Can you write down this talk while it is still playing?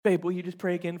Babe, will you just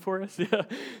pray again for us? Yeah.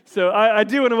 So I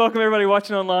do want to welcome everybody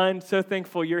watching online. So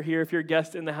thankful you're here. If you're a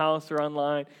guest in the house or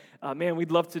online, man, we'd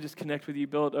love to just connect with you,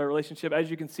 build a relationship. As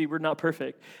you can see, we're not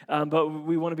perfect, but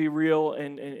we want to be real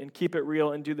and keep it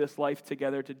real and do this life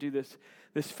together, to do this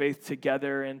faith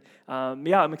together. And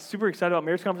I'm super excited about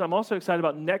Marriage Conference. I'm also excited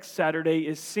about next Saturday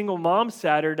is Single Mom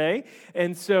Saturday.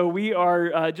 And so we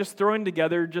are just throwing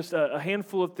together just a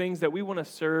handful of things that we want to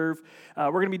serve.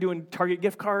 We're going to be doing Target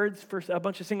gift cards for a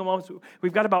bunch of single moms.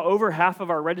 We've got about over half of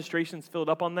our registrations filled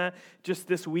up on that just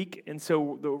this week. And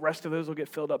so the rest of those will get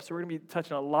filled up. So we're going to be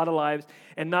touching a lot of lives.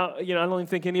 And not, I don't even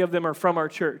think any of them are from our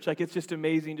church. Like, it's just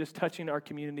amazing just touching our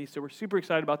community. So we're super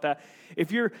excited about that.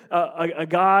 If you're a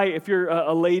guy, if you're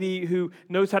a lady who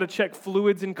knows how to check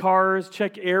fluids in cars,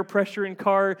 check air pressure in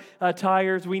car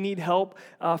tires, we need help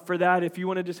for that. If you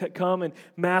want to just come and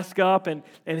mask up and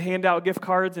hand out gift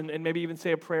cards and maybe even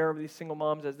say a prayer over these single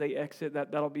moms as they exit,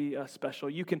 that'll be special.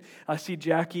 You can see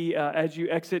Jackie as you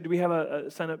exit. Do we have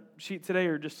a sign-up sheet today,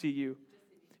 or just see you?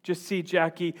 Just see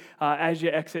Jackie as you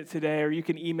exit today, or you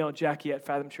can email Jackie at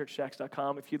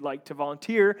fathomchurchjacks.com if you'd like to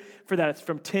volunteer for that. It's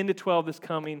from 10 to 12 this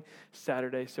coming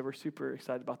Saturday, so we're super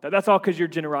excited about that. That's all because your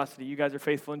generosity. You guys are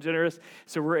faithful and generous,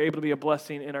 so we're able to be a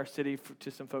blessing in our city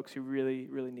to some folks who really,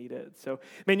 really need it. So,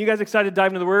 man, you guys excited to dive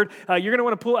into the Word? You're going to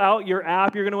want to pull out your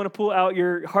app. You're going to want to pull out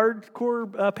your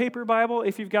hardcore paper Bible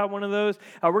if you've got one of those.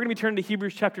 We're going to be turning to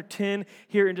Hebrews chapter 10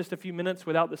 here in just a few minutes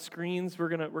without the screens. We're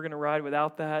going to ride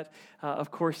without that, of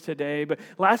course, today. But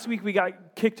last week we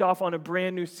got kicked off on a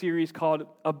brand new series called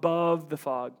Above the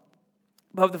Fog.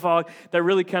 Above the Fog, that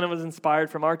really kind of was inspired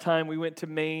from our time. We went to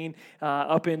Maine,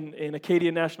 up in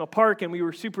Acadia National Park, and we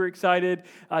were super excited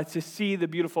to see the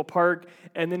beautiful park.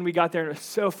 And then we got there, and it was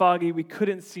so foggy, we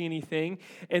couldn't see anything.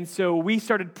 And so we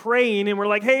started praying, and we're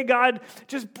like, hey, God,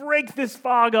 just break this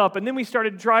fog up. And then we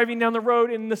started driving down the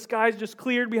road, and the skies just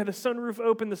cleared. We had the sunroof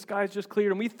open, the skies just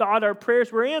cleared, and we thought our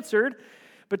prayers were answered.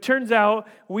 But turns out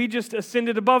we just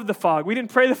ascended above the fog. We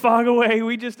didn't pray the fog away.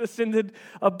 We just ascended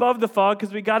above the fog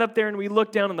because we got up there and we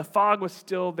looked down and the fog was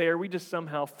still there. We just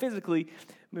somehow physically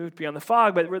moved beyond the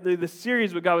fog. But really the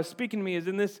series, what God was speaking to me, is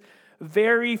in this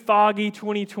very foggy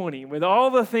 2020 with all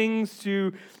the things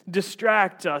to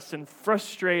distract us and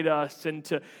frustrate us and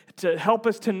to help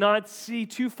us to not see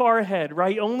too far ahead,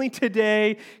 right? Only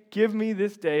today, give me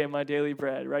this day and my daily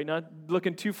bread, right? Not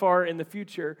looking too far in the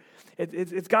future.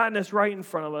 It's gotten us right in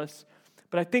front of us.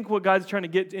 But I think what God's trying to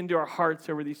get into our hearts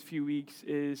over these few weeks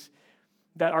is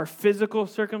that our physical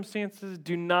circumstances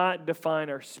do not define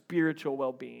our spiritual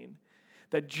well-being.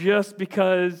 That just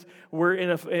because we're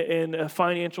in a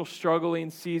financial struggling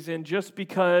season, just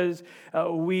because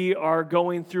we are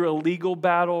going through a legal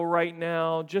battle right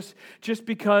now, just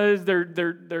because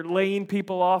they're laying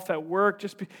people off at work,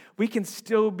 we can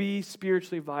still be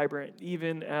spiritually vibrant,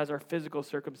 even as our physical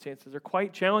circumstances are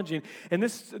quite challenging. And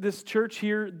this church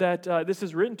here that this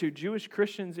is written to, Jewish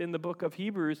Christians in the book of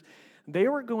Hebrews, they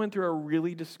were going through a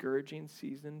really discouraging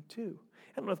season too.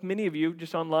 I don't know if many of you,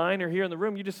 just online or here in the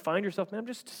room, you just find yourself, man, I'm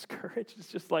just discouraged. It's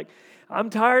just like, I'm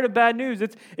tired of bad news.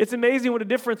 It's amazing what a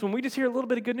difference when we just hear a little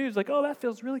bit of good news, like, oh, that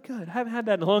feels really good. I haven't had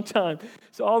that in a long time.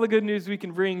 So all the good news we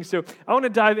can bring. So I want to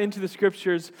dive into the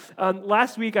scriptures.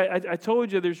 Last week, I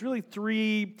told you there's really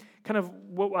three kind of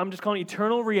what I'm just calling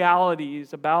eternal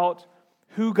realities about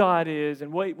who God is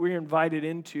and what we're invited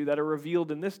into that are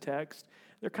revealed in this text.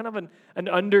 They're kind of an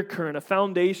undercurrent, a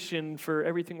foundation for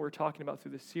everything we're talking about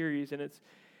through this series. And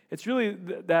it's really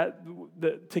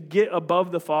to get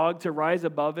above the fog, to rise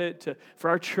above it,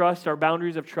 for our trust, our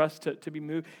boundaries of trust to be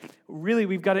moved. Really,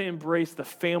 we've got to embrace the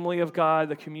family of God,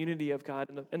 the community of God,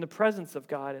 and the presence of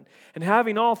God. And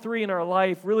having all three in our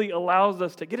life really allows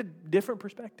us to get a different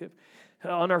perspective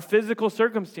on our physical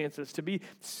circumstances, to be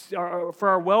for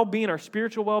our well-being, our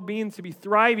spiritual well-being, to be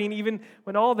thriving even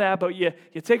when all that, but you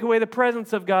take away the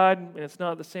presence of God, and it's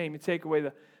not the same. You take away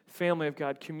the family of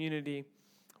God, community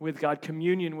with God,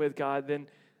 communion with God, then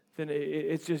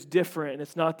it's just different, and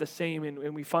it's not the same,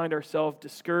 and we find ourselves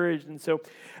discouraged. And so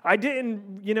I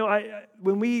didn't,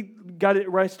 when we got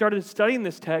it, where I started studying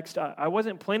this text, I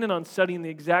wasn't planning on studying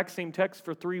the exact same text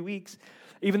for 3 weeks,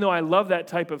 even though I love that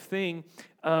type of thing.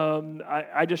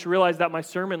 I just realized that my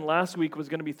sermon last week was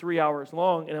going to be 3 hours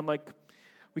long, and I'm like,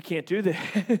 we can't do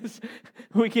this.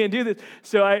 We can't do this.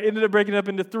 So I ended up breaking it up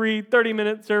into 3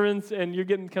 30-minute sermons, and you're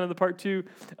getting kind of the part 2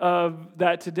 of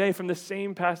that today from the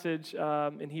same passage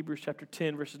in Hebrews chapter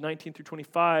 10, verses 19 through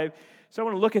 25. So I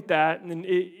want to look at that, and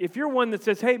if you're one that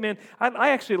says, hey, man, I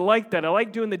actually like that. I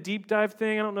like doing the deep dive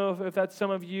thing. I don't know if that's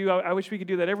some of you. I wish we could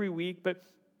do that every week, but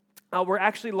We're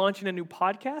actually launching a new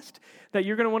podcast that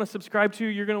you're going to want to subscribe to.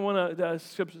 You're going to want to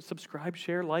subscribe,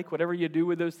 share, like, whatever you do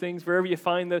with those things, wherever you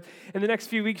find those. In the next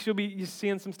few weeks, you'll be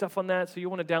seeing some stuff on that, so you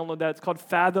want to download that. It's called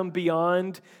Fathom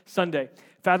Beyond Sunday.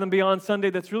 Fathom Beyond Sunday,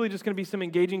 that's really just going to be some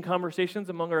engaging conversations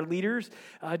among our leaders,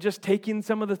 just taking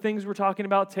some of the things we're talking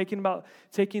about, taking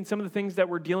some of the things that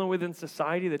we're dealing with in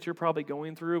society that you're probably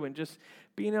going through, and just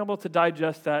being able to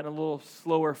digest that in a little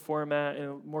slower format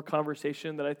and more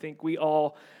conversation that I think we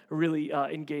all really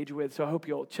engage with. So I hope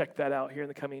you'll check that out here in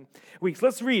the coming weeks.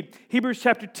 Let's read. Hebrews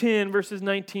chapter 10, verses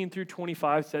 19 through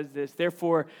 25 says this: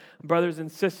 "Therefore, brothers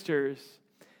and sisters,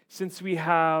 since we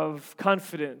have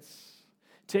confidence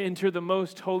to enter the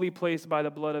most holy place by the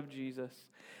blood of Jesus,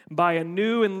 by a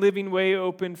new and living way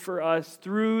opened for us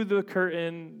through the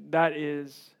curtain that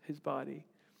is his body.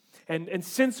 And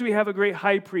since we have a great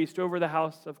high priest over the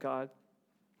house of God,"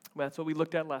 that's what we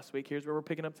looked at last week. Here's where we're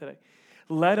picking up today.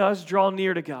 "Let us draw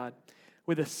near to God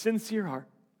with a sincere heart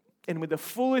and with the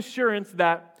full assurance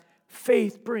that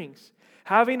faith brings,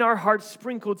 having our hearts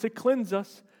sprinkled to cleanse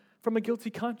us from a guilty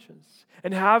conscience,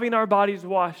 and having our bodies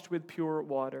washed with pure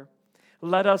water.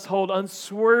 Let us hold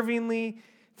unswervingly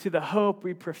to the hope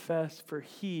we profess, for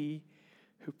he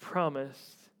who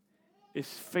promised is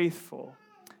faithful.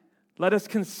 Let us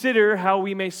consider how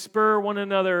we may spur one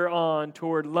another on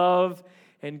toward love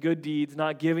and good deeds,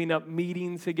 not giving up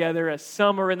meeting together as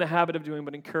some are in the habit of doing,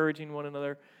 but encouraging one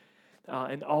another,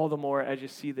 and all the more as you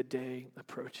see the day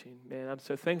approaching." Man, I'm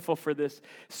so thankful for this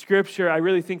scripture. I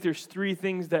really think there's three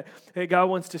things that God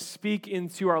wants to speak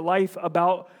into our life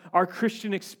about our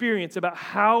Christian experience, about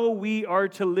how we are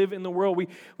to live in the world.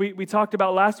 We talked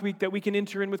about last week that we can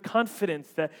enter in with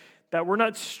confidence, that we're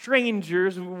not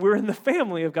strangers, we're in the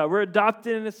family of God. We're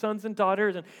adopted as sons and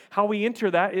daughters, and how we enter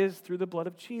that is through the blood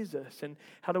of Jesus. And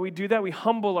how do we do that? We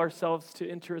humble ourselves to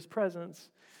enter his presence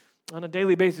on a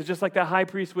daily basis, just like that high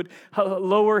priest would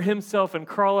lower himself and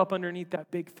crawl up underneath that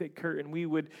big, thick curtain.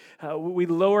 We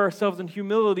lower ourselves in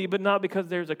humility, but not because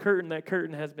there's a curtain. That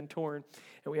curtain has been torn,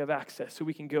 and we have access, so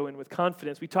we can go in with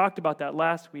confidence. We talked about that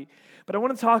last week, but I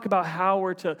want to talk about how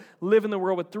we're to live in the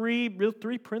world with three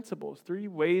principles, three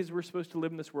ways we're supposed to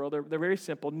live in this world. They're very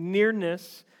simple.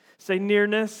 Nearness, say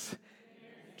nearness.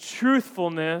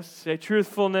 Truthfulness, say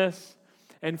truthfulness.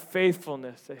 And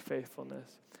faithfulness, say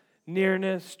faithfulness.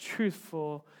 Nearness,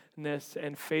 truthfulness,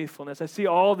 and faithfulness. I see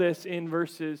all this in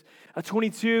verses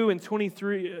 22 and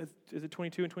 23. Is it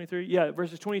 22 and 23? Yeah,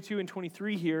 verses 22 and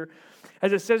 23 here.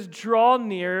 As it says, draw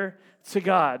near to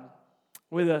God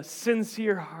with a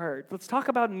sincere heart. Let's talk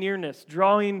about nearness,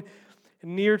 drawing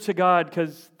near to God,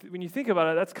 because when you think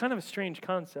about it, that's kind of a strange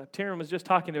concept. Taryn was just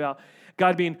talking about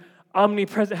God being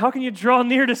omnipresent. How can you draw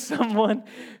near to someone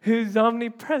who's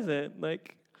omnipresent?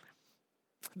 Like,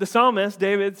 the psalmist,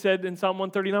 David, said in Psalm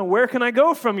 139, "Where can I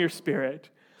go from your spirit?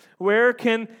 Where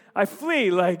can I flee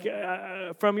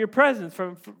from your presence?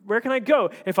 From where can I go?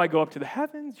 If I go up to the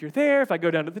heavens, you're there. If I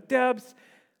go down to the depths,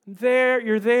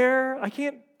 you're there. I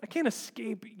can't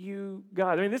escape you,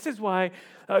 God." I mean, this is why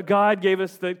God gave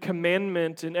us the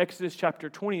commandment in Exodus chapter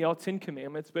 20, all 10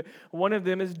 commandments, but one of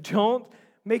them is don't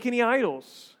make any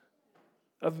idols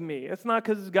of me. It's not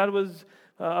because God was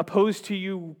opposed to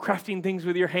you crafting things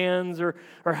with your hands or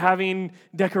having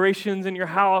decorations in your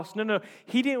house. No.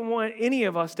 He didn't want any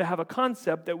of us to have a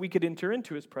concept that we could enter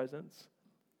into his presence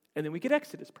and then we could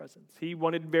exit his presence. He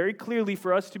wanted very clearly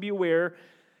for us to be aware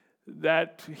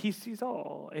that he sees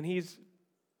all and he's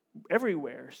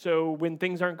everywhere. So when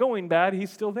things aren't going bad,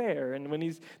 he's still there. And when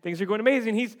things are going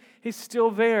amazing, he's still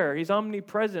there. He's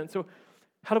omnipresent. So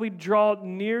how do we draw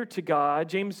near to God?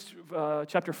 James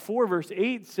chapter 4, verse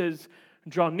 8 says,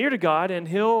 draw near to God, and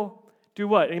he'll do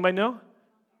what? Anybody know?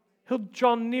 He'll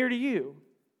draw near to you.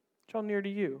 Draw near to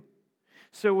you.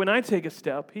 So when I take a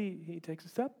step, he takes a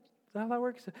step. Is that how that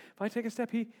works? If I take a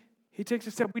step, he takes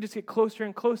a step. We just get closer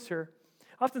and closer.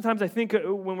 Oftentimes I think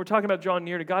when we're talking about drawing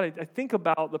near to God, I think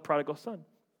about the prodigal son.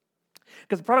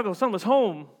 Because the prodigal son was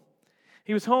home.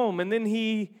 He was home, and then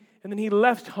he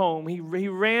left home. He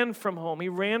ran from home. He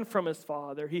ran from his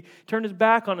father. He turned his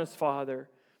back on his father.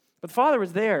 But the father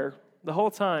was there the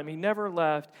whole time. He never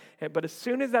left. But as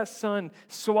soon as that son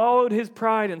swallowed his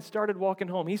pride and started walking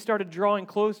home, he started drawing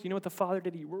close. You know what the father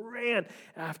did? He ran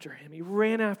after him. He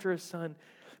ran after his son.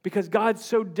 Because God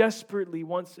so desperately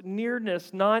wants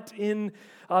nearness, not in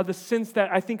the sense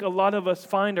that I think a lot of us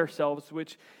find ourselves,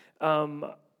 which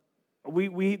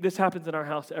this happens in our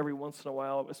house every once in a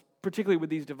while, particularly with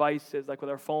these devices, like with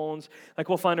our phones, like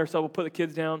we'll find ourselves, we'll put the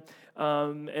kids down,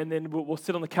 and then we'll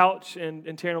sit on the couch, and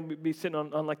Taryn will be sitting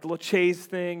on like the little chase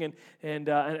thing, and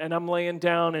I'm laying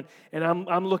down, and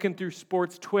I'm looking through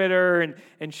sports Twitter,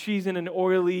 and she's in an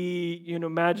oily,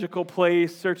 magical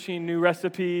place searching new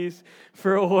recipes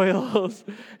for oils.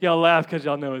 Y'all laugh because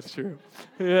y'all know it's true.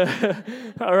 Yeah.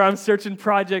 Or I'm searching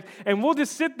project, and we'll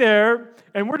just sit there,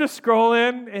 and we're just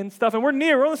scrolling and stuff, and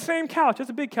we're on the same couch. It's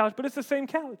a big couch, but it's the same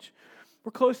couch.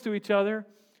 We're close to each other,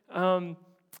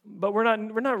 but we're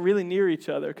not really near each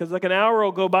other, because like an hour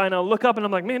will go by, and I'll look up, and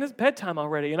I'm like, man, it's bedtime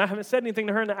already, and I haven't said anything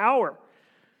to her in an hour.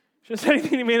 She hasn't said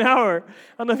anything to me in an hour. I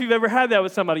don't know if you've ever had that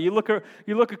with somebody. You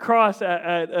look across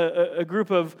at a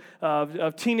group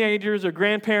of teenagers or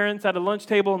grandparents at a lunch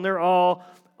table, and they're all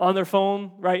on their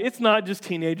phone, right? It's not just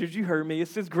teenagers, you heard me.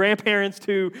 It's just grandparents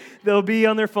too. They'll be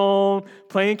on their phone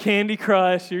playing Candy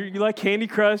Crush. You like Candy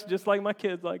Crush just like my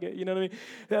kids like it, you know what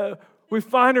I mean? We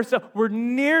find ourselves, we're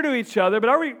near to each other, but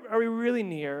are we really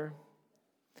near?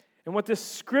 And what this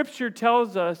scripture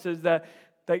tells us is that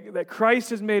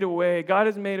Christ has made a way, God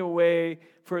has made a way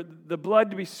for the blood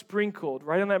to be sprinkled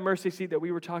right on that mercy seat that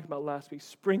we were talking about last week,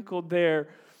 sprinkled there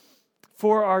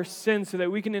for our sins so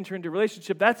that we can enter into a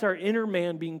relationship. That's our inner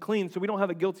man being clean, so we don't have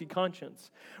a guilty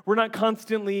conscience. We're not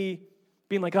constantly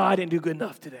being like, I didn't do good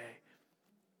enough today.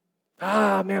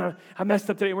 Man, I messed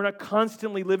up today. We're not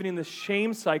constantly living in the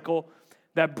shame cycle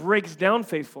that breaks down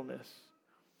faithfulness.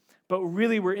 But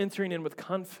really, we're entering in with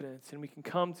confidence, and we can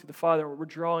come to the Father, and we're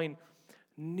drawing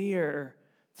near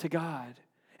to God.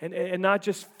 And not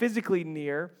just physically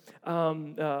near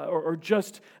or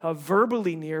just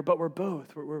verbally near, but we're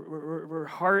both. We're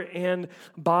heart and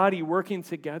body working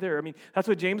together. I mean, that's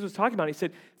what James was talking about. He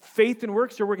said, faith and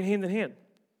works are working hand in hand.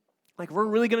 Like, if we're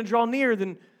really going to draw near,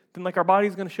 then like our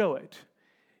body's going to show it.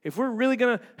 If we're really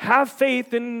going to have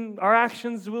faith, then our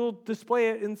actions will display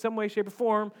it in some way, shape, or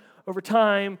form over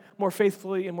time, more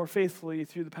faithfully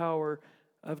through the power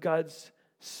of God's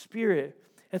Spirit.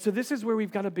 And so this is where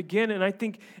we've got to begin. And I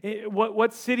think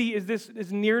what city is this?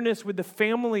 Is nearness with the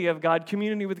family of God,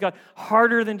 community with God,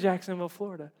 harder than Jacksonville,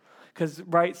 Florida? Because,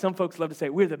 right, some folks love to say,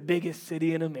 we're the biggest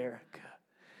city in America.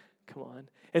 Come on.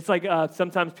 It's like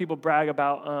sometimes people brag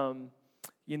about,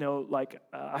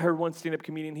 I heard one stand-up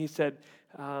comedian, he said,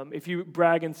 if you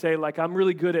brag and say, like, I'm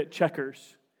really good at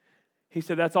checkers, he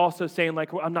said that's also saying,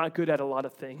 like, well, I'm not good at a lot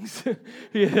of things.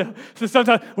 So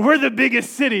sometimes we're the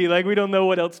biggest city, like we don't know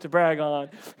what else to brag on.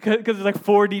 Because it's like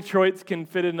 4 Detroits can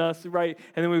fit in us, right?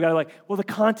 And then we've got to the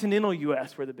continental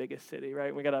U.S., we're the biggest city,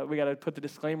 right? We gotta put the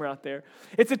disclaimer out there.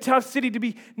 It's a tough city to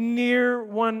be near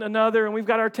one another, and we've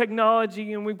got our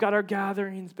technology and we've got our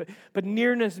gatherings, but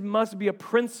nearness must be a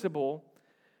principle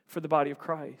for the body of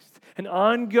Christ. An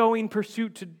ongoing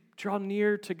pursuit to draw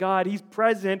near to God. He's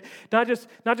present, not just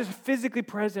physically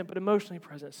present, but emotionally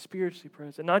present, spiritually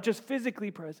present. Not just physically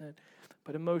present,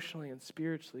 but emotionally and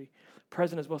spiritually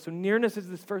present as well. So nearness is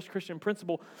this first Christian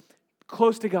principle.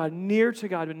 Close to God,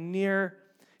 but near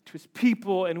to His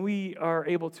people, and we are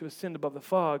able to ascend above the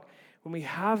fog when we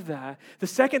have that. The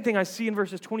second thing I see in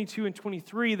verses 22 and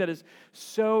 23 that is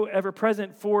so ever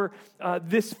present for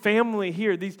this family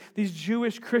here, these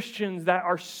Jewish Christians that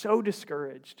are so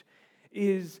discouraged,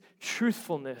 is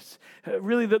truthfulness.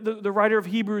 Really, the writer of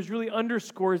Hebrews really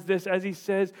underscores this as he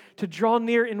says, to draw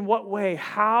near in what way?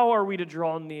 How are we to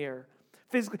draw near?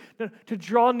 Physically, no, to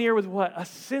draw near with what? A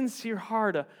sincere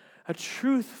heart, a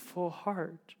truthful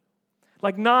heart.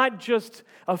 Like not just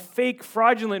a fake,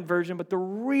 fraudulent version, but the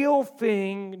real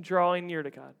thing drawing near to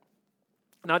God.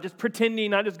 Not just pretending,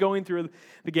 not just going through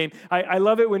the game. I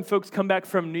love it when folks come back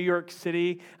from New York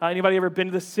City. Anybody ever been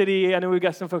to the city? I know we've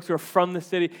got some folks who are from the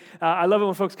city. I love it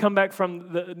when folks come back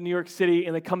from the New York City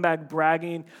and they come back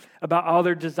bragging about all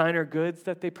their designer goods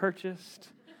that they purchased.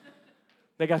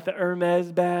 They got the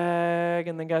Hermes bag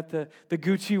and they got the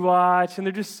Gucci watch, and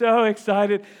they're just so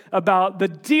excited about the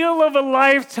deal of a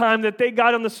lifetime that they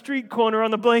got on the street corner on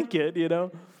the blanket,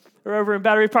 or over in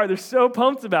Battery Park. They're so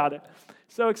pumped about it.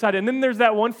 So excited. And then there's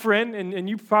that one friend, and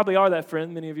you probably are that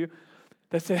friend, many of you,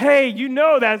 that said, hey,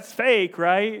 that's fake,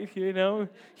 right? You know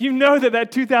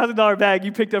that $2,000 bag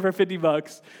you picked up for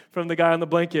 $50 from the guy on the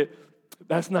blanket,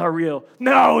 that's not real.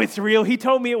 No, it's real. He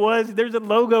told me it was. There's a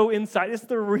logo inside. It's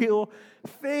the real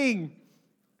thing.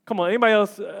 Come on, anybody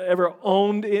else ever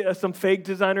owned some fake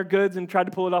designer goods and tried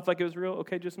to pull it off like it was real?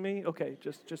 Okay, just me? Okay,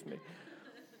 just me.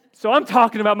 So I'm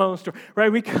talking about my own story,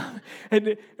 right? We come,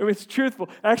 and it's truthful.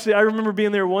 Actually, I remember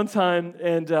being there one time,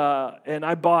 and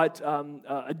I bought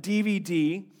a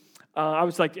DVD. I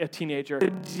was like a teenager. A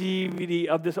DVD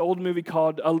of this old movie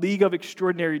called A League of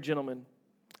Extraordinary Gentlemen.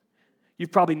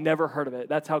 You've probably never heard of it.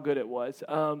 That's how good it was.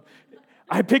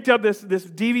 I picked up this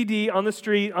DVD on the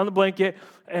street, on the blanket,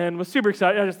 and was super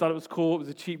excited. I just thought it was cool. It was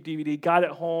a cheap DVD. Got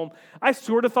it home. I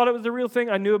sort of thought it was the real thing.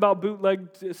 I knew about bootleg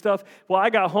stuff. Well,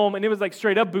 I got home, and it was like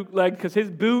straight up bootleg because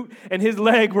his boot and his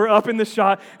leg were up in the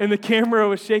shot, and the camera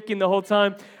was shaking the whole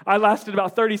time. I lasted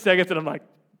about 30 seconds, and I'm like,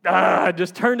 I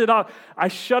just turned it off. I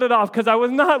shut it off because I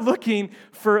was not looking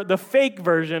for the fake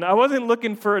version. I wasn't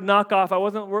looking for a knockoff. I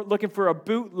wasn't looking for a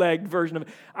bootleg version of it.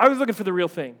 I was looking for the real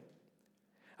thing.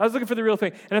 I was looking for the real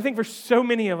thing. And I think for so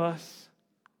many of us,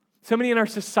 so many in our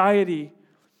society,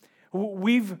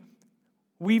 we've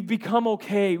become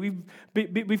okay.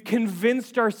 We've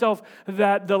convinced ourselves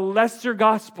that the lesser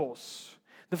gospels,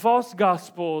 the false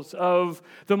gospels of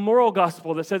the moral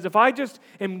gospel that says if I just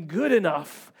am good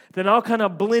enough, then I'll kind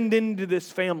of blend into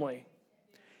this family,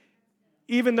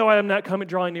 even though I am not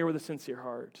drawing near with a sincere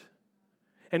heart.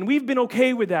 And we've been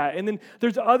okay with that. And then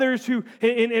there's others who,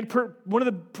 one of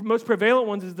the most prevalent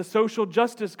ones is the social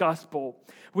justice gospel,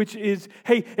 which is,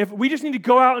 hey, if we just need to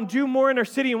go out and do more in our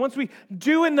city, and once we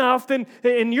do enough, then,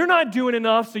 and you're not doing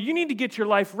enough, so you need to get your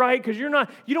life right because you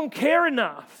don't care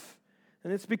enough.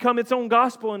 And it's become its own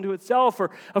gospel unto itself. Or,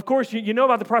 of course, you know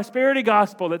about the prosperity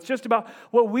gospel. That's just about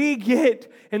what we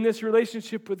get in this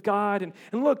relationship with God. And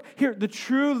look, here, the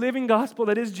true living gospel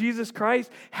that is Jesus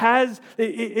Christ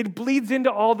it bleeds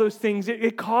into all those things.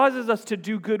 It causes us to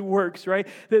do good works, right?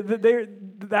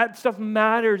 That stuff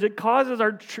matters. It causes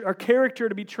our character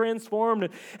to be transformed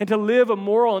and to live a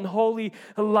moral and holy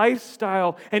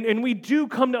lifestyle. And we do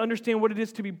come to understand what it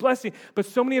is to be blessing. But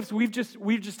so many of us, we've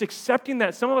just accepting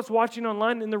that. Some of us watching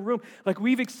online in the room, like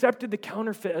we've accepted the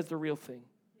counterfeit as the real thing.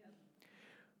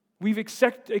 We've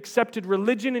accepted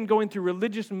religion and going through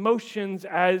religious motions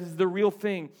as the real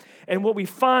thing. And what we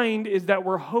find is that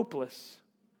we're hopeless.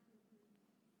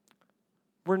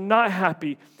 We're not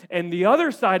happy. And the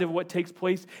other side of what takes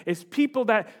place is people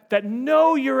that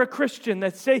know you're a Christian,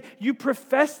 that say you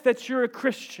profess that you're a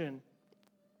Christian.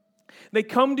 They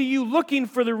come to you looking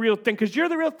for the real thing because you're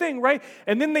the real thing, right?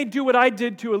 And then they do what I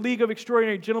did to a League of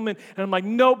Extraordinary Gentlemen, and I'm like,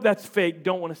 nope, that's fake.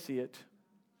 Don't want to see it.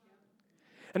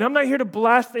 And I'm not here to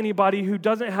blast anybody who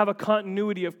doesn't have a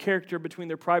continuity of character between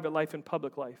their private life and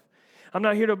public life. I'm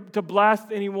not here to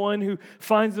blast anyone who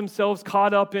finds themselves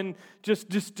caught up in just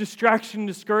distraction,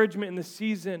 discouragement in the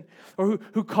season, or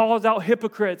who calls out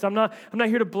hypocrites. I'm not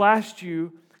here to blast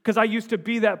you. Because I used to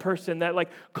be that person that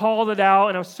called it out,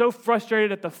 and I was so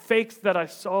frustrated at the fakes that I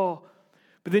saw.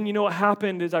 But then you know what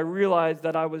happened is I realized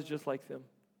that I was just like them.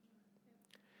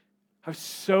 I was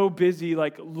so busy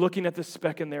looking at the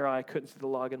speck in their eye, I couldn't see the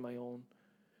log in my own.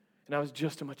 And I was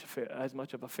just as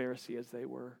much of a Pharisee as they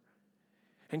were.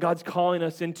 And God's calling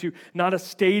us into not a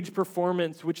stage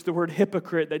performance, which the word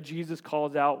hypocrite that Jesus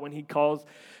calls out when he calls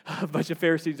a bunch of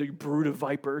Pharisees, you brood of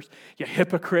vipers, you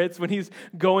hypocrites. When he's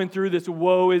going through this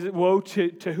woe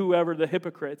to whoever, the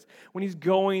hypocrites. When he's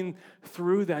going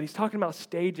through that, he's talking about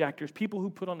stage actors, people who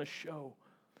put on a show.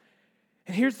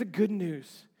 And here's the good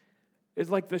news, is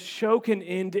the show can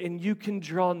end and you can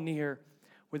draw near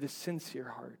with a sincere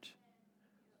heart.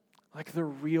 Like the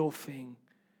real thing.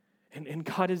 And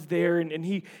God is there, and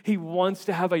He wants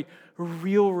to have a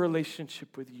real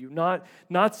relationship with you. Not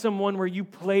someone where you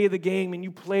play the game and you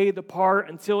play the part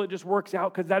until it just works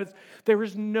out, because there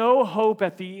is no hope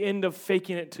at the end of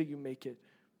faking it till you make it.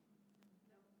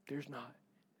 There's not.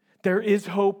 There is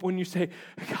hope when you say,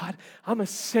 God, I'm a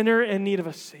sinner in need of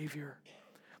a Savior.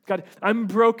 God, I'm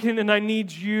broken and I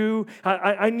need you.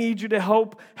 I need you to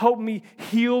help me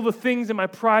heal the things in my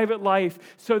private life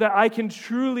so that I can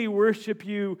truly worship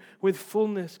you with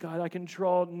fullness, God. I can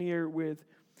draw near with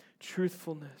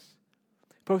truthfulness.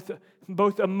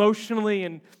 Both emotionally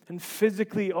and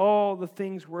physically, all the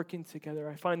things working together.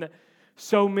 I find that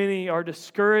so many are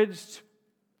discouraged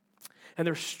and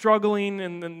they're struggling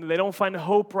and they don't find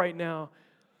hope right now.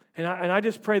 And I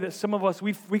just pray that some of us,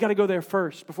 we got to go there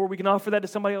first. Before we can offer that to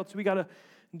somebody else, we got to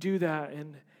do that.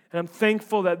 And I'm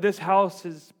thankful that this house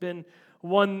has been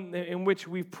one in which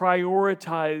we've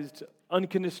prioritized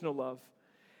unconditional love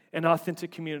and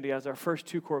authentic community as our first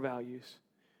two core values.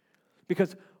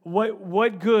 Because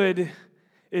what good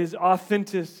is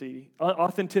authenticity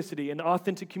and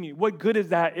authentic community? What good is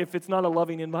that if it's not a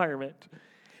loving environment?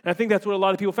 And I think that's what a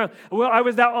lot of people found. Well, I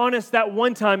was that honest that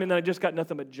one time, and then I just got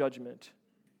nothing but judgment.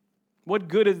 What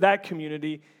good is that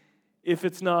community if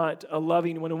it's not a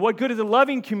loving one? And what good is a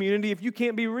loving community if you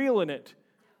can't be real in it?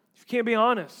 If you can't be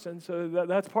honest? And so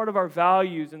that's part of our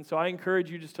values. And so I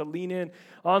encourage you just to lean in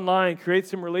online, create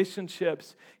some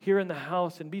relationships here in the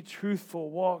house, and be truthful.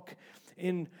 Walk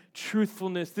in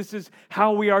truthfulness. This is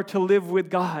how we are to live with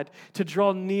God, to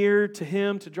draw near to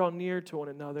Him, to draw near to one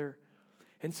another,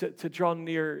 and to draw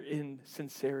near in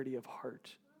sincerity of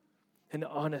heart and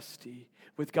honesty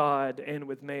with God and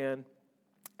with man.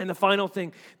 And the final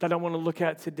thing that I want to look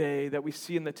at today that we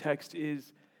see in the text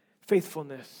is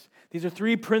faithfulness. These are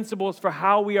 3 principles for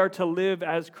how we are to live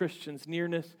as Christians: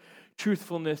 nearness,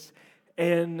 truthfulness,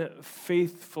 and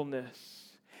faithfulness.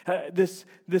 This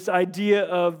idea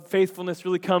of faithfulness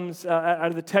really comes out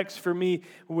of the text for me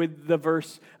with the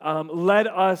verse, let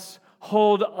us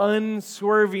hold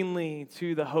unswervingly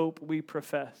to the hope we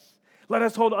profess. Let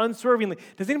us hold unswervingly.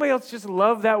 Does anybody else just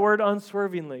love that word,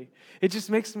 unswervingly? It just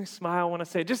makes me smile when I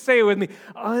say it. Just say it with me,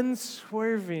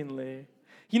 unswervingly.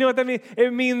 You know what that means?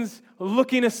 It means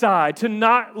looking aside, to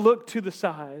not look to the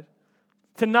side,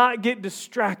 to not get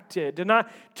distracted, to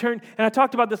not turn. And I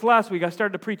talked about this last week. I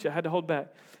started to preach it. I had to hold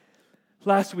back.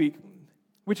 Last week,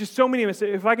 which is so many of us,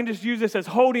 if I can just use this as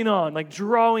holding on, like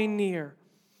drawing near.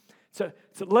 So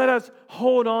let us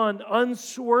hold on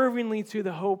unswervingly to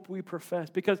the hope we profess.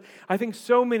 Because I think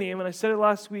so many, and when I said it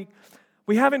last week,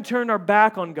 we haven't turned our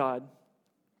back on God,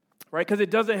 right? Because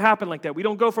it doesn't happen like that. We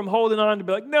don't go from holding on to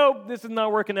be like, nope, this is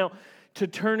not working out, to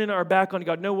turning our back on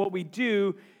God. No, what we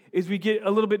do is we get a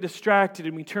little bit distracted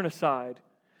and we turn aside.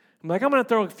 I'm like, I'm going to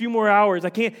throw a few more hours.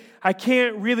 I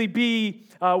can't really be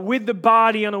with the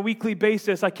body on a weekly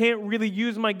basis. I can't really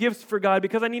use my gifts for God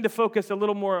because I need to focus a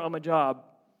little more on my job.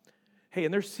 Hey,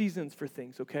 and there's seasons for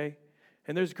things, okay?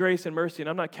 And there's grace and mercy, and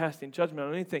I'm not casting judgment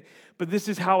on anything, but this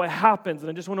is how it happens. And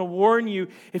I just want to warn you,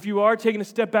 if you are taking a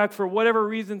step back for whatever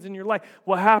reasons in your life,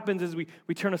 what happens is we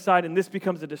turn aside, and this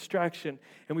becomes a distraction.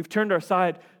 And we've turned our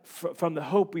side from the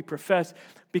hope we profess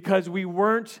because we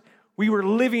were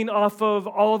living off of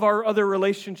all of our other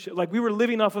relationships. Like we were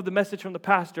living off of the message from the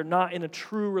pastor, not in a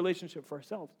true relationship for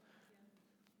ourselves.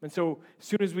 And so as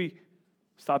soon as we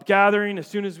stop gathering, as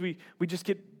soon as we just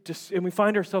get and we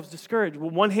find ourselves discouraged. Well,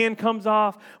 one hand comes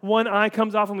off, one eye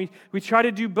comes off, and we try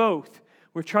to do both.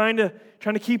 We're trying to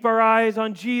keep our eyes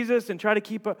on Jesus and try to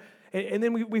keep and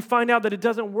then we find out that it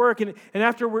doesn't work, and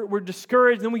after we're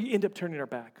discouraged, then we end up turning our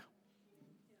back.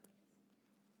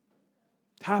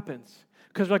 It happens.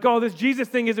 Because we're like, oh, this Jesus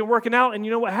thing isn't working out, and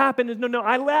you know what happened is, no,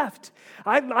 I left.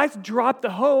 I dropped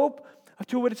the hope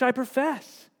to which I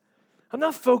profess. I'm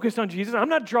not focused on Jesus. I'm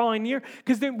not drawing near.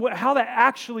 Because then how that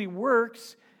actually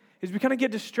works is we kind of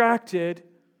get distracted,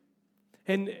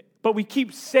 but we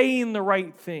keep saying the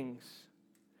right things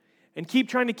and keep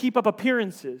trying to keep up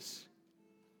appearances.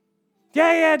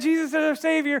 Yeah, Jesus is our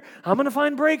Savior. I'm going to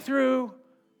find breakthrough.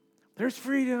 There's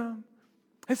freedom.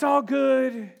 It's all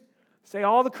good. Say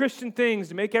all the Christian things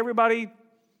to make everybody,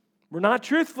 we're not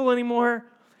truthful anymore.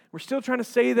 We're still trying to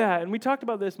say that. And we talked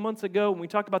about this months ago when we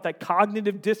talked about that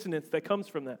cognitive dissonance that comes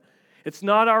from that. It's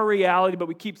not our reality, but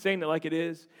we keep saying it like it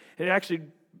is. And it actually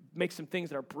makes some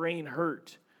things in our brain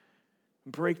hurt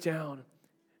and break down.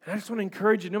 And I just want to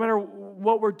encourage you, no matter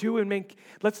what we're doing,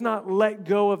 let's not let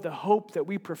go of the hope that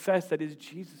we profess, that is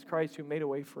Jesus Christ who made a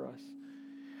way for us.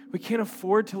 We can't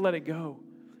afford to let it go.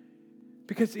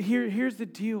 Because here's the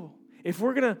deal. If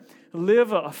we're going to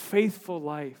live a faithful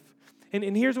life,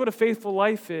 and here's what a faithful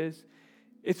life is,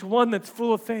 it's one that's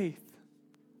full of faith.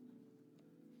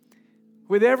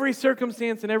 With every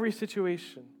circumstance and every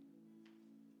situation.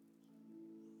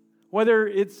 Whether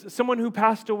it's someone who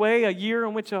passed away, a year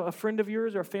in which a friend of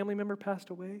yours or a family member passed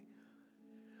away.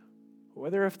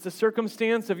 Whether it's a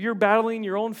circumstance of you're battling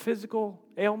your own physical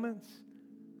ailments.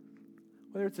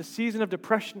 Whether it's a season of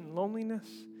depression and loneliness.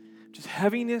 Just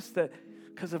heaviness that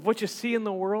because of what you see in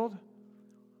the world.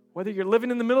 Whether you're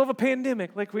living in the middle of a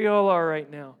pandemic like we all are right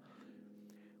now.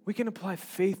 We can apply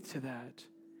faith to that.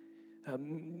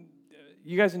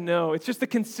 You guys know, it's just a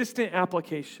consistent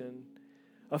application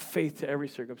of faith to every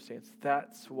circumstance.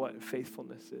 That's what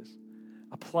faithfulness is.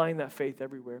 Applying that faith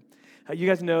everywhere. You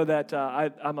guys know that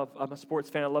I'm a sports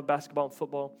fan. I love basketball and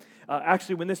football.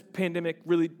 Actually, when this pandemic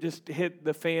really just hit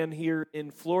the fan here in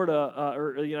Florida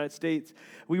or the United States,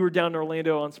 we were down in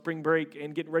Orlando on spring break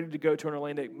and getting ready to go to an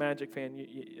Orlando Magic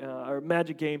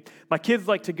Magic game. My kids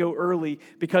like to go early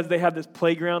because they have this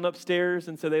playground upstairs,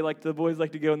 and so the boys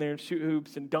like to go in there and shoot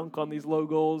hoops and dunk on these low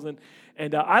goals.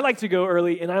 And I like to go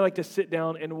early, and I like to sit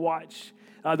down and watch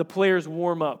the players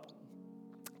warm up.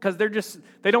 Because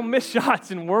they don't miss shots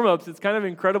in warm-ups. It's kind of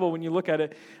incredible when you look at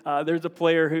it. There's a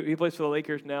player he plays for the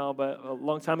Lakers now, but a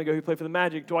long time ago he played for the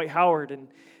Magic, Dwight Howard,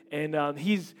 and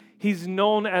he's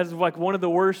known as like one of the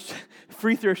worst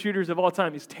free throw shooters of all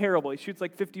time. He's terrible. He shoots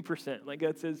like 50%. Like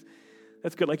that's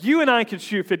good. Like you and I could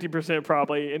shoot 50%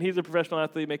 probably, and he's a professional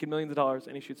athlete making millions of dollars,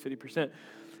 and he shoots 50%.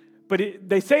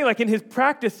 they say like in his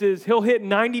practices, he'll hit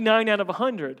 99 out of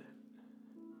 100.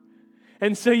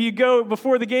 And so you go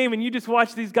before the game and you just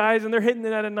watch these guys and they're hitting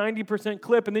it at a 90%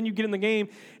 clip, and then you get in the game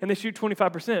and they shoot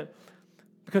 25%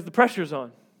 because the pressure's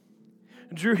on.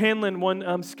 Drew Hanlon,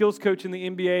 one skills coach in the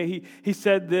NBA, he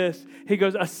said this. He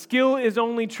goes, a skill is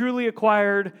only truly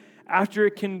acquired after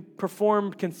it can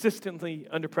perform consistently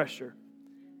under pressure.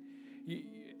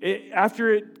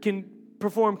 After it can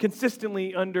perform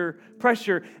consistently under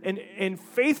pressure. And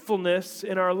faithfulness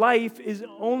in our life is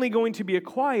only going to be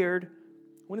acquired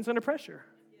when it's under pressure.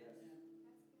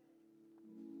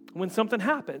 When something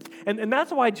happens. And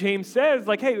that's why James says,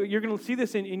 like, hey, you're going to see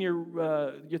this in your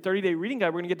 30-day reading guide.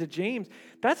 We're going to get to James.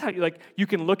 That's how you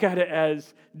can look at it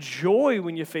as joy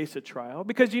when you face a trial,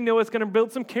 because you know it's going to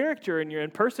build some character in you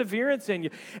and perseverance in you.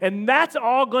 And that's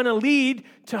all going to lead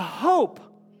to hope.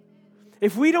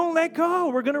 If we don't let go,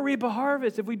 we're going to reap a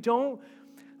harvest. If we don't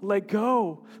let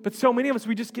go. But so many of us,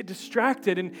 we just get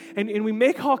distracted and we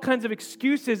make all kinds of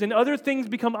excuses, and other things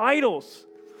become idols.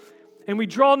 And we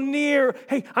draw near.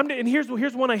 Hey, and here's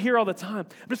one I hear all the time.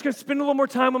 I'm just going to spend a little more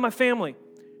time with my family.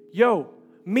 Yo,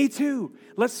 me too.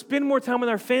 Let's spend more time with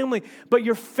our family. But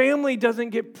your family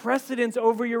doesn't get precedence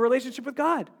over your relationship with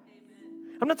God.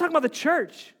 Amen. I'm not talking about the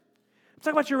church. I'm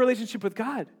talking about your relationship with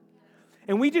God.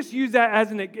 And we just use that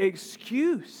as an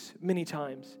excuse many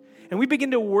times. And we begin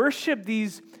to worship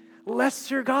these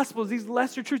lesser gospels, these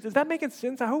lesser truths. Is that making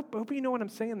sense? I hope you know what I'm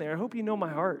saying there. I hope you know my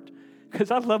heart. Because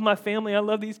I love my family. I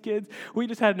love these kids. We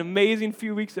just had an amazing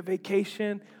few weeks of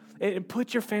vacation. And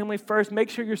put your family first. Make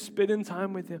sure you're spending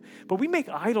time with them. But we make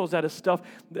idols out of stuff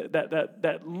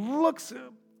that looks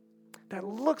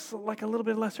like a little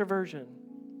bit lesser version.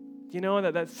 You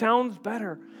know, that sounds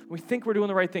better. We think we're doing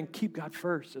the right thing. Keep God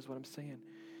first is what I'm saying.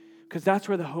 Because that's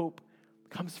where the hope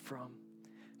comes from.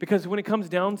 Because when it comes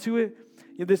down to it,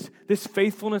 you know, this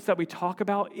faithfulness that we talk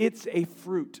about, it's a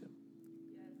fruit.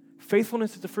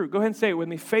 Faithfulness is a fruit. Go ahead and say it with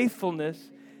me. Faithfulness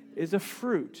is a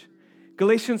fruit.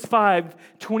 Galatians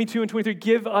 5:22 and 23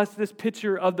 give us this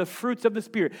picture of the fruits of the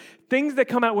Spirit. Things that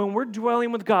come out when we're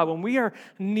dwelling with God, when we are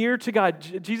near to God.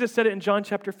 Jesus said it in John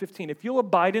chapter 15. If you'll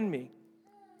abide in me,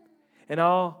 and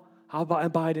I'll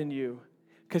abide in you.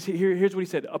 Because here's what he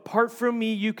said. Apart from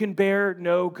me, you can bear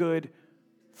no good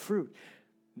fruit.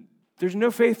 There's no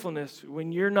faithfulness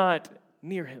when you're not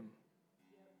near him.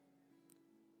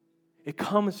 It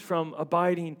comes from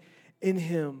abiding in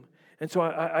him. And so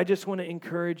I just want to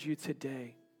encourage you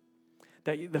today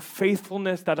that the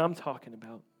faithfulness that I'm talking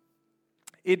about,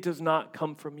 it does not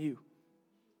come from you.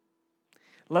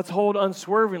 Let's hold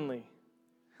unswervingly.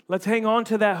 Let's hang on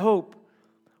to that hope.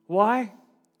 Why?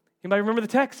 Anybody remember the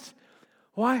text?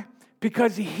 Why?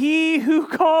 Because he who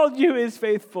called you is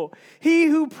faithful. He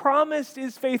who promised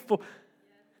is faithful.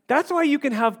 That's why you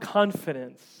can have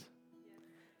confidence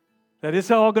that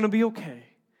it's all going to be okay.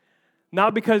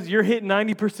 Not because you're hitting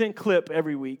 90% clip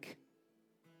every week.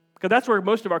 Because that's where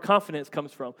most of our confidence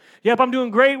comes from. Yep, I'm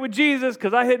doing great with Jesus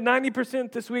because I hit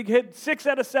 90% this week, hit 6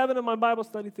 out of 7 of my Bible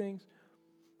study things.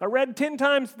 I read 10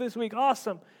 times this week.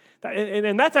 Awesome.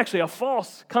 And that's actually a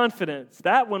false confidence.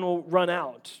 That one will run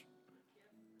out.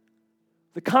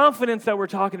 The confidence that we're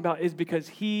talking about is because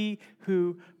he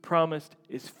who promised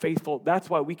is faithful. That's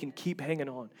why we can keep hanging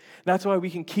on. That's why we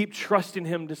can keep trusting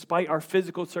him despite our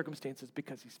physical circumstances,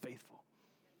 because he's faithful.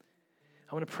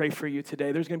 I want to pray for you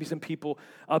today. There's going to be some people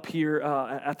up here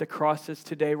at the crosses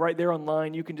today. Right there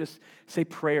online, you can just say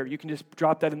prayer. You can just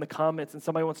drop that in the comments, and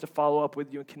somebody wants to follow up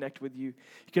with you and connect with you.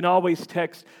 You can always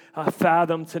text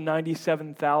Fathom to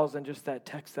 97,000. Just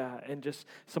text that, and just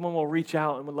someone will reach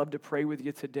out and would love to pray with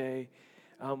you today.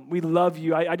 We love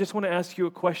you. I just want to ask you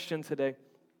a question today.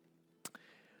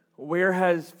 Where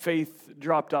has faith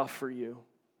dropped off for you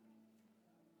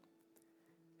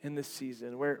in this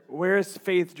season? Where has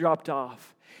faith dropped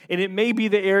off? And it may be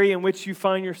the area in which you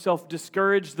find yourself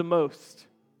discouraged the most,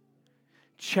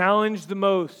 challenged the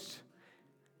most.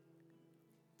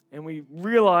 And we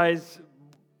realize,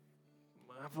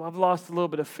 I've lost a little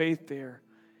bit of faith there.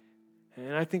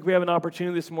 And I think we have an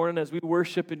opportunity this morning as we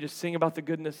worship and just sing about the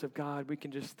goodness of God. We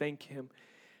can just thank him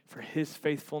for his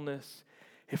faithfulness.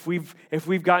 If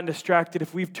we've gotten distracted,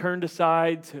 if we've turned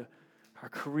aside to our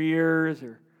careers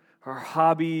or our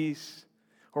hobbies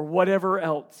or whatever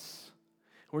else,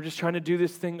 we're just trying to do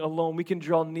this thing alone, we can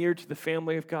draw near to the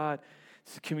family of God,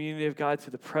 to the community of God,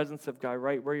 to the presence of God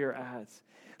right where you're at.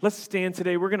 Let's stand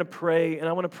today. We're going to pray, and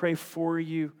I want to pray for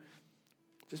you.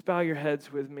 Just bow your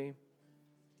heads with me.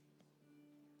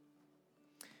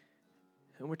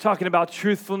 And we're talking about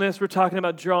truthfulness. We're talking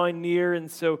about drawing near. And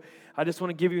so I just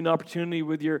want to give you an opportunity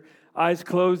with your eyes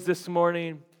closed this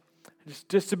morning.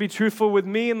 Just to be truthful with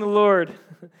me and the Lord,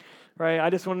 right? I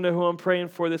just want to know who I'm praying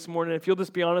for this morning. If you'll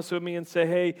just be honest with me and say,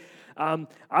 hey,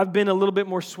 I've been a little bit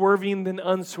more swerving than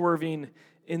unswerving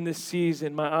in this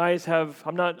season. My eyes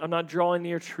I'm not drawing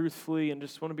near truthfully, and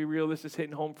just want to be real. This is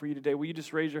hitting home for you today. Will you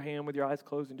just raise your hand with your eyes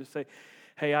closed and just say,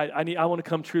 hey, I want to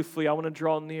come truthfully. I want to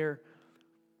draw near.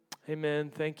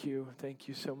 Amen. Thank you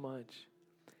so much.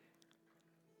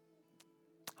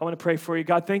 I want to pray for you.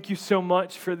 God, thank you so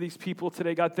much for these people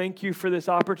today. God, thank you for this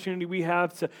opportunity we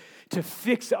have to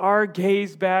fix our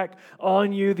gaze back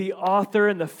on you, the author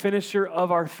and the finisher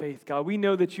of our faith. God, we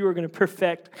know that you are going to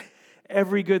perfect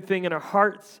every good thing in our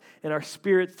hearts and our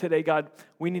spirits today. God,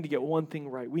 we need to get one thing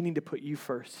right. We need to put you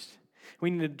first.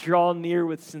 We need to draw near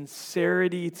with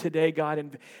sincerity today,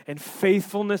 God, and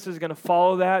faithfulness is going to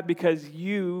follow that because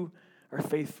you are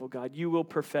faithful, God. You will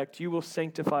perfect. You will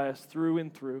sanctify us through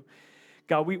and through.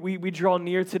 God, we draw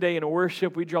near today in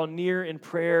worship. We draw near in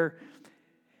prayer.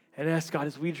 And ask God,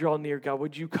 as we draw near, God,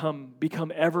 would you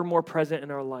become ever more present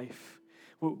in our life?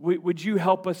 Would you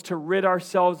help us to rid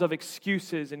ourselves of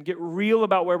excuses and get real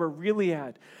about where we're really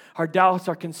at? Our doubts,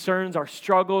 our concerns, our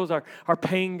struggles, our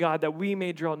pain, God, that we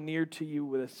may draw near to you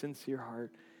with a sincere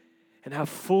heart and have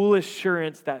full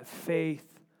assurance that faith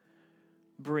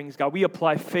brings. God, we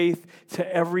apply faith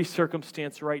to every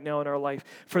circumstance right now in our life.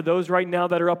 For those right now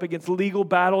that are up against legal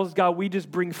battles, God, we just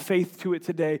bring faith to it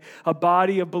today. A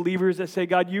body of believers that say,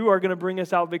 God, you are going to bring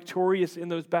us out victorious in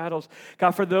those battles.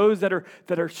 God, for those that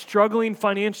are struggling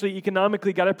financially,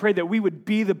 economically, God, I pray that we would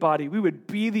be the body. We would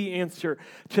be the answer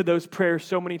to those prayers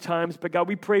so many times. But God,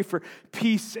 we pray for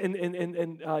peace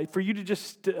and for you to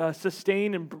just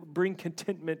sustain and bring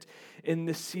contentment in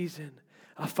this season.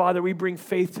 Father, we bring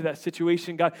faith to that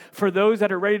situation, God. For those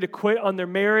that are ready to quit on their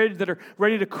marriage, that are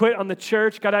ready to quit on the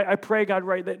church, God, I pray, God,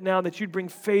 right now that you'd bring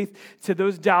faith to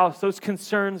those doubts, those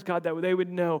concerns, God, that they would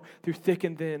know through thick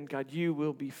and thin, God, you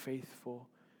will be faithful.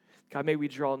 God, may we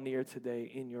draw near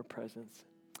today in your presence.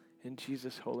 In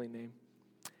Jesus' holy name.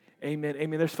 Amen.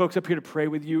 Amen. There's folks up here to pray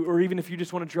with you, or even if you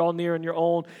just want to draw near on your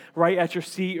own, right at your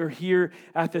seat or here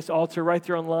at this altar, right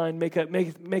there online, make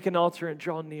an altar and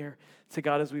draw near to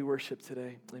God as we worship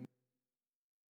today. Amen.